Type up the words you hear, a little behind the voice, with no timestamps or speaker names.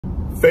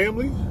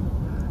Family,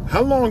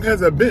 how long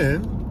has it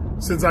been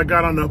since I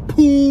got on the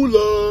pull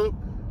up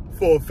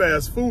for a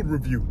fast food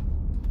review?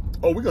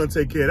 Oh, we're going to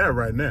take care of that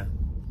right now.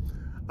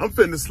 I'm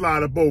finna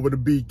slide up over to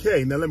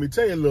BK. Now, let me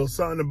tell you a little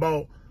something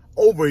about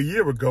over a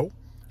year ago.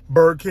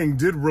 Burger King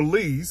did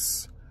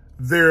release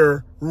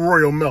their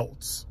Royal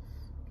Melts.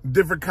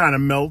 Different kind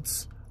of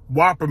melts.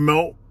 Whopper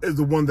Melt is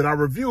the one that I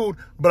reviewed,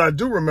 but I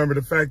do remember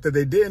the fact that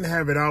they didn't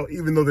have it out,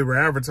 even though they were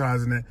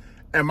advertising it,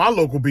 at my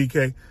local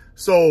BK.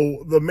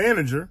 So the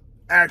manager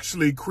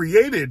actually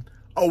created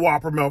a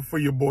Whopper Melt for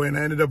your boy, and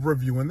I ended up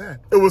reviewing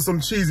that. It was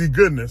some cheesy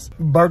goodness.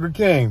 Burger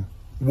King,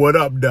 what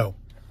up, though?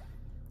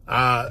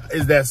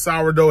 Is that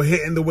sourdough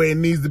hitting the way it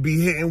needs to be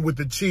hitting with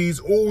the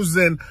cheese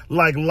oozing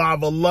like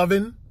lava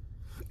loving?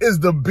 Is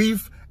the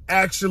beef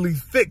actually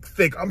thick?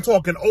 I'm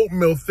talking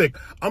oatmeal thick.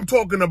 I'm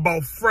talking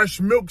about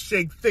fresh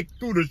milkshake thick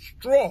through the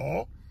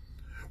straw,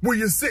 where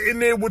you're sitting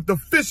there with the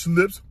fish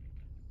lips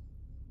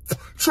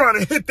trying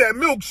to hit that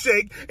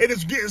milkshake and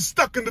it's getting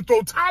stuck in the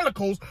throat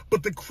tolicals,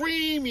 but the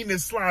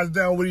creaminess slides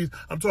down with these.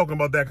 I'm talking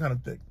about that kind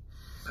of thing.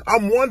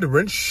 I'm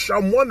wondering,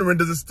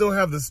 does it still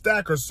have the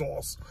stacker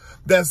sauce?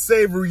 That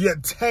savory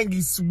yet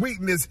tangy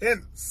sweetness,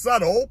 hint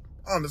subtle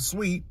on the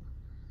sweet,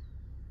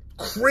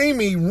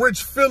 creamy,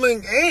 rich,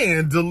 filling,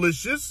 and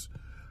delicious,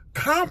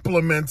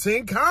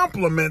 complementing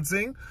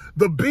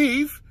the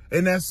beef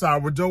and that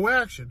sourdough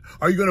action.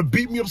 Are you gonna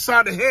beat me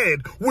upside the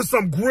head with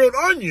some grilled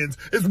onions?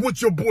 Is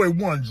what your boy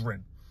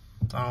wondering.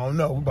 I don't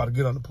know. We about to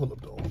get on the pull-up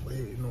though over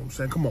here. You know what I'm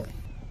saying? Come on.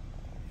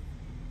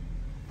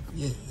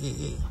 Yeah.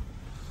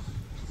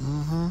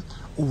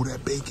 Ooh,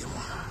 that bacon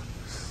one.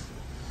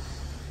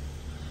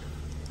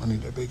 I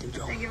need that bacon,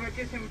 Joe. Thank you for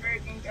choosing Burger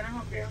King. Can I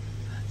help you?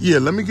 Yeah,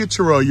 let me get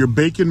your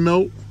bacon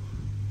melt.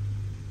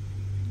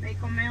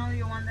 Bacon meal.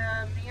 You want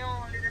the meal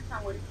or only the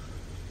sandwich?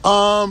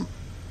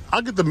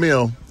 I'll get the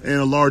meal in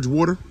a large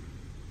water.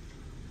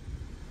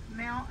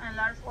 Meal and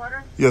large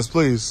water? Yes,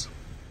 please.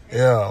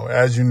 Yeah,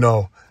 as you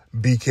know,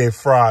 BK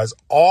fries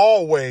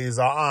always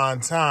are on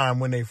time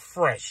when they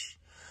fresh.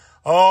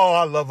 Oh,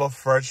 I love a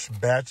fresh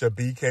batch of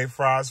BK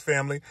fries,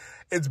 family.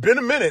 It's been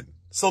a minute,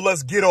 so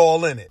let's get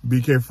all in it.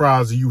 BK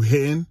fries, are you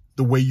hitting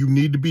the way you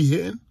need to be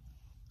hitting?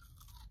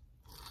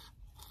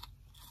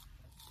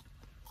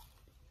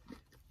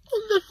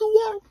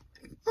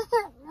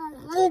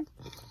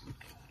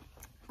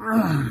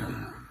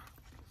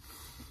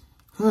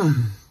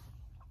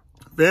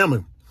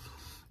 Family,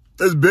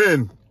 it's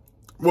been,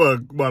 what,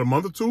 about a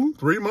month or two,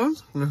 3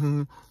 months?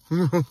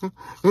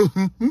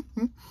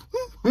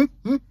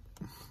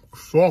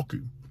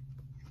 Salty.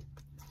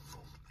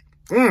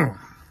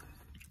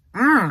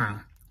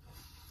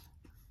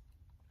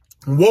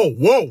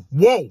 Whoa.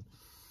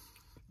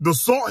 The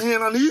salt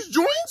hand on these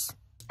joints?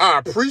 I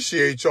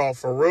appreciate y'all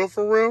for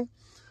real.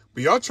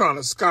 But y'all trying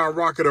to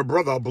skyrocket a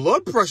brother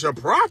blood pressure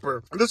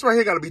proper. This right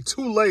here got to be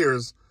 2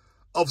 layers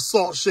of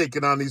salt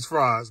shaking on these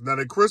fries. Now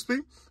they're crispy.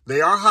 They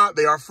are hot.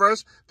 They are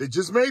fresh. They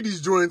just made these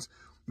joints.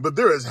 But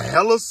there is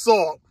hella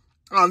salt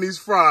on these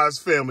fries,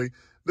 family.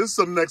 This is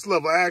some next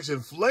level action.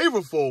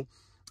 Flavorful.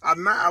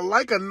 I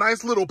like a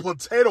nice little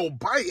potato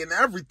bite and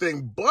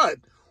everything. But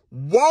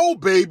whoa,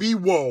 baby,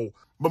 whoa.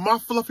 But my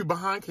fluffy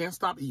behind can't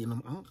stop eating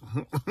them.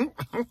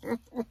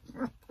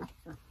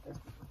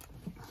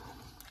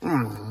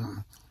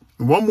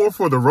 One more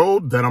for the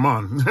road that I'm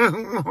on.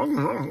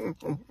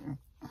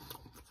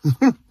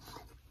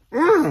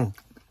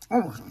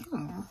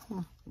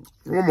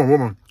 One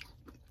more.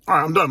 All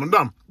right, I'm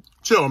done.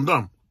 Chill, I'm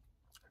done.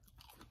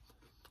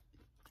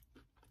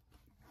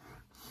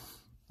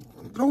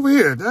 Get over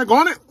here,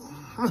 daggone it.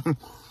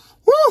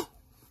 Woo!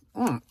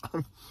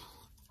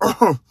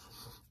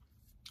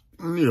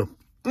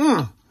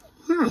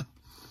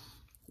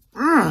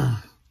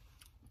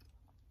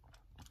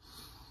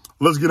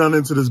 Let's get on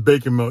into this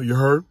bacon melt, you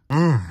heard?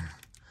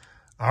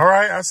 All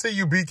right, I see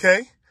you,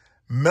 BK.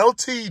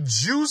 Melty,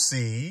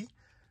 juicy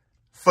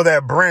for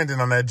that branding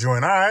on that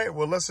joint. All right,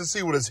 well, let's just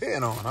see what it's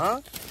hitting on,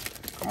 huh?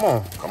 Come on,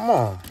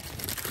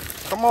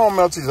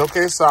 Melties.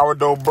 Okay,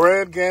 sourdough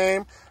bread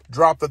game.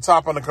 Drop the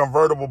top on the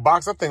convertible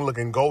box. That thing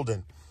looking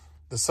golden.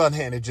 The sun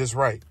hitting it just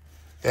right.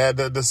 Yeah,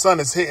 the sun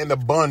is hitting the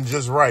bun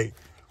just right.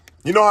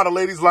 You know how the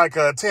ladies like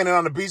tanning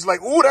on the beach,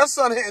 like, ooh, that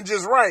sun hitting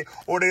just right.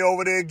 Or they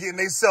over there getting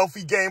their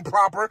selfie game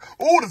proper.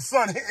 Ooh, the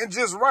sun hitting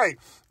just right.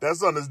 That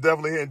sun is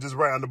definitely hitting just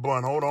right on the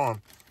bun. Hold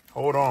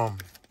on.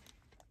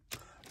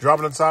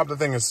 Dropping the top, the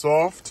thing is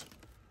soft.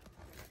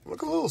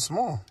 Look a little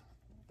small.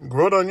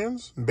 Grilled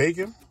onions,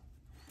 bacon.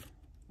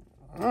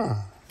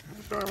 Right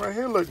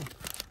here look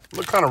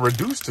kind of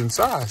reduced in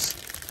size.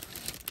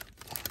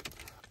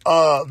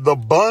 The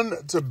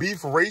bun to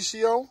beef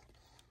ratio.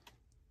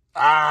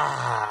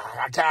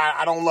 I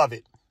don't love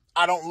it.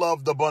 I don't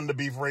love the bun to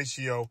beef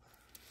ratio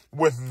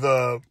with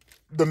the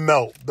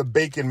melt, the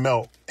bacon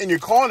melt. And you're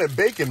calling it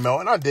bacon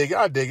melt, and I dig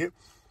it.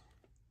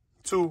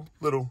 2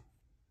 little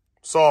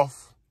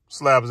soft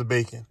slabs of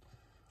bacon.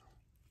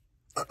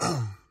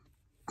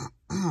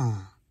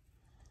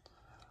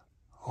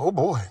 Oh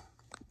boy.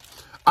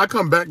 I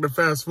come back to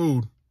fast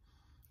food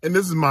And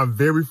this is my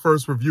very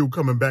first review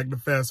coming back to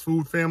fast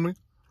food, family.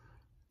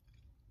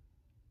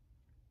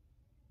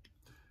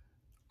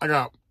 I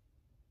got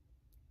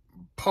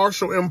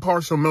partial,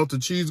 impartial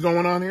melted cheese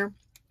going on here.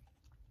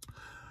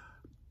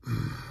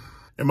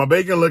 And my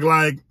bacon look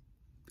like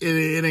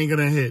it ain't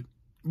gonna hit.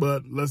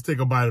 But let's take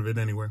a bite of it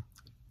anyway.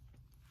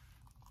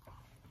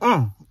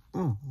 How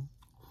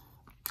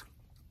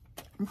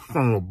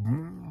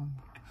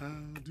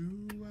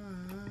do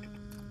I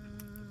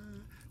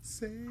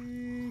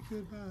say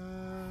goodbye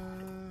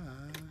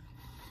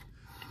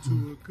to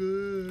a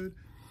good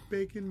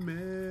bacon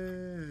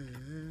man?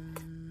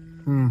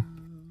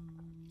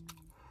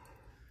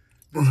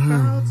 This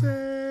foul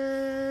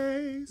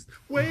taste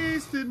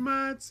wasted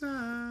my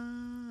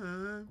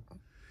time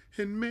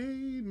and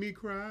made me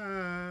cry.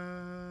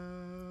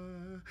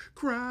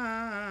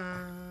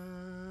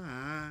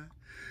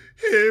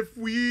 If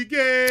we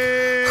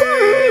get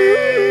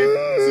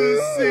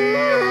to see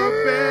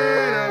a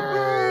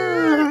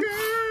better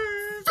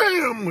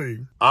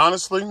family.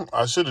 Honestly,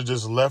 I should have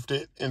just left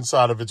it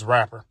inside of its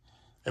wrapper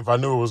if I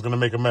knew it was going to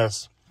make a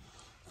mess.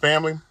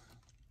 Family,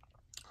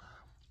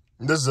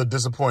 this is a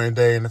disappointing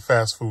day in the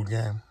fast food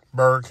game.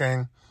 Burger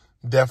King,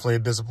 definitely a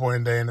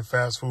disappointing day in the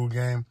fast food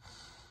game.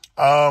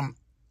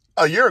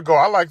 A year ago,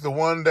 I liked the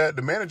one that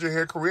the manager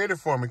here created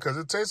for me because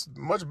it tastes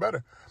much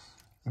better.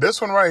 This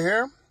one right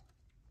here,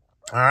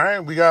 all right,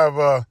 we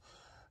got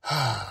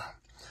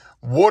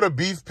water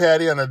beef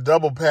patty and a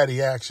double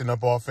patty action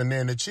up off in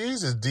there. And the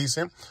cheese is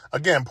decent.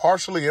 Again,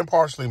 partially and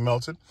partially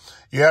melted.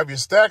 You have your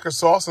stacker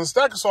sauce, and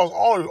stacker sauce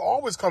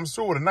always comes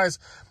through with a nice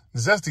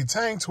zesty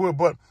tang to it,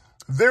 but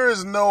there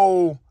is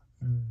no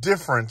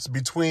difference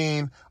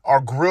between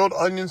our grilled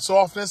onion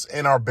softness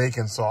and our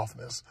bacon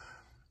softness.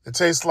 It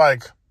tastes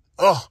like,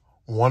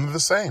 one of the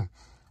same.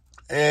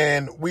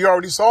 And we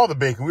already saw the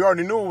bacon. We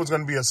already knew it was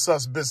going to be a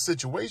sus-bitch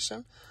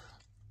situation.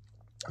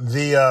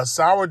 The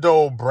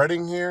sourdough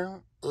breading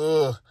here,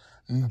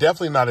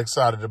 definitely not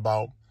excited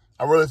about.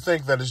 I really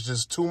think that it's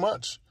just too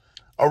much.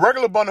 A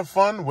regular bun of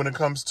fun when it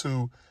comes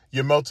to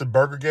your melted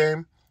burger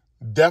game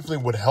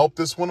definitely would help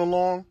this one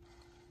along.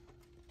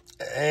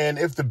 And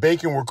if the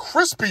bacon were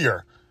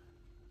crispier,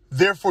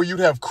 therefore you'd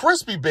have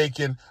crispy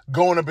bacon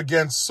going up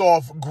against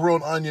soft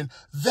grilled onion,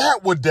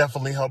 that would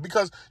definitely help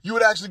because you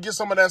would actually get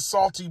some of that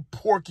salty,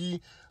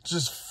 porky,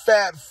 just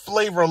fat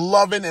flavor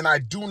loving, and I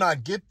do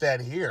not get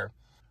that here.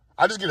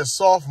 I just get a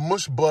soft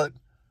mush butt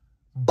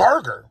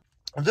burger.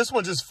 This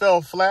one just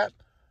fell flat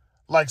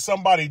like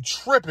somebody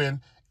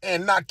tripping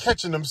and not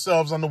catching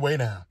themselves on the way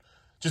down.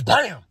 Just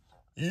bam!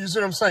 You see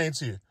what I'm saying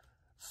to you?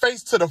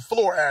 Face to the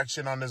floor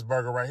action on this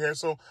burger right here.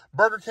 So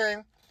Burger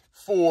King,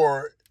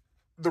 for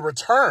the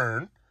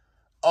return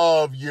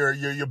of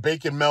your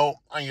bacon melt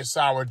on your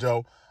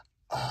sourdough.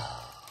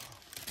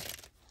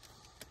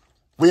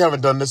 We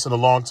haven't done this in a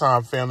long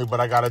time, family, but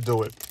I got to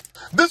do it.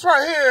 This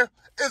right here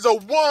is a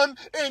one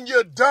and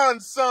you're done,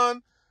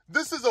 son.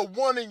 This is a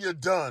one and you're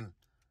done.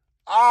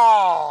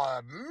 Oh,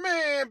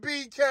 man,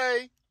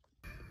 BK.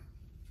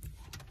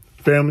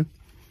 Family,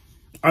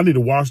 I need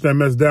to wash that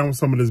mess down with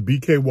some of this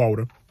BK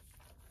water.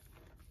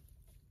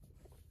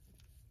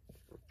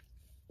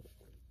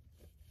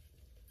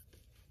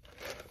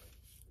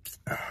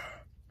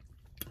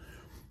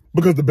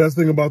 Because the best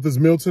thing about this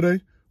meal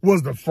today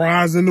was the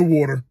fries in the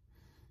water.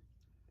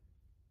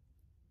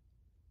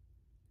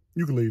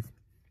 You can leave.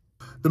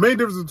 The main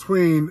difference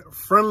between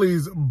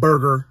Friendly's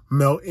burger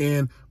melt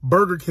and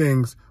Burger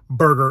King's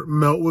burger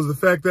melt was the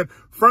fact that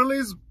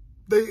Friendly's,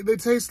 they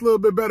taste a little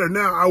bit better.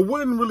 Now, I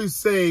wouldn't really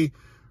say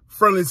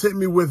Friendly's hit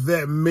me with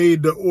that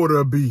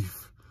made-to-order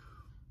beef.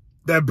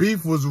 That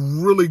beef was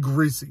really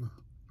greasy.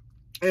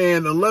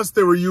 And unless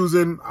they were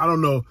using, I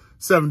don't know,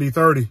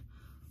 70-30,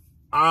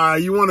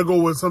 you want to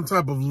go with some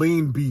type of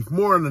lean beef,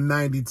 more in the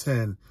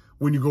 90-10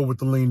 when you go with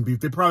the lean beef.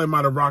 They probably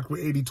might have rocked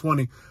with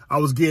 80-20. I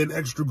was getting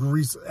extra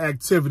grease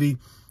activity.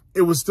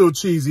 It was still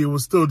cheesy. It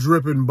was still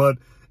dripping, but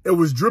it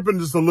was dripping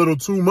just a little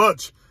too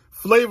much.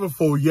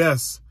 Flavorful,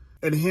 yes.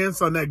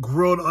 Enhanced on that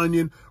grilled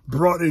onion,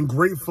 brought in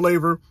great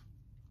flavor.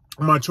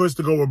 My choice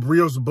to go with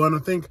brioche bun. I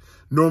think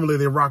normally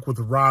they rock with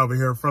the rye over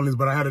here at Friendly's,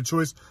 but I had a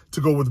choice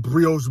to go with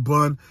brioche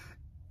bun.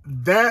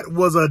 That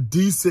was a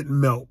decent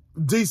melt.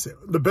 Decent.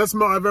 The best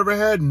melt I've ever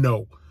had?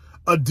 No.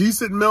 A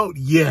decent melt?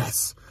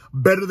 Yes.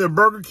 Better than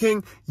Burger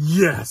King?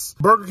 Yes.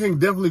 Burger King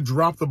definitely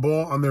dropped the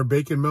ball on their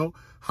bacon melt.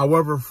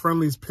 However,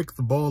 Friendly's picked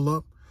the ball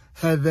up,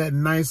 had that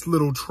nice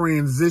little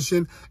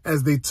transition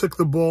as they took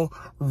the ball,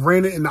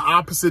 ran it in the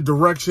opposite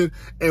direction,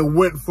 and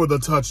went for the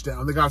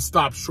touchdown. They got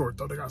stopped short,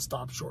 though. They got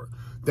stopped short.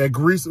 That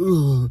grease,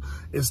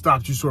 it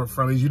stopped you short,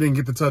 Friendly's. You didn't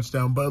get the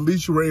touchdown, but at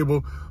least you were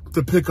able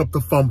to pick up the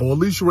fumble. At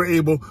least you were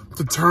able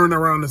to turn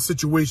around the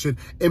situation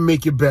and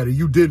make it better.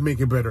 You did make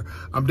it better.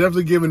 I'm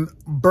definitely giving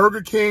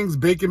Burger King's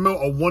bacon melt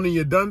a one and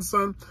you're done,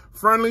 son.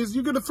 Friendly's,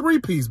 you get a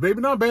 3-piece,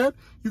 baby. Not bad.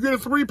 You get a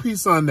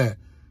 3-piece on that.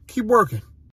 Keep working.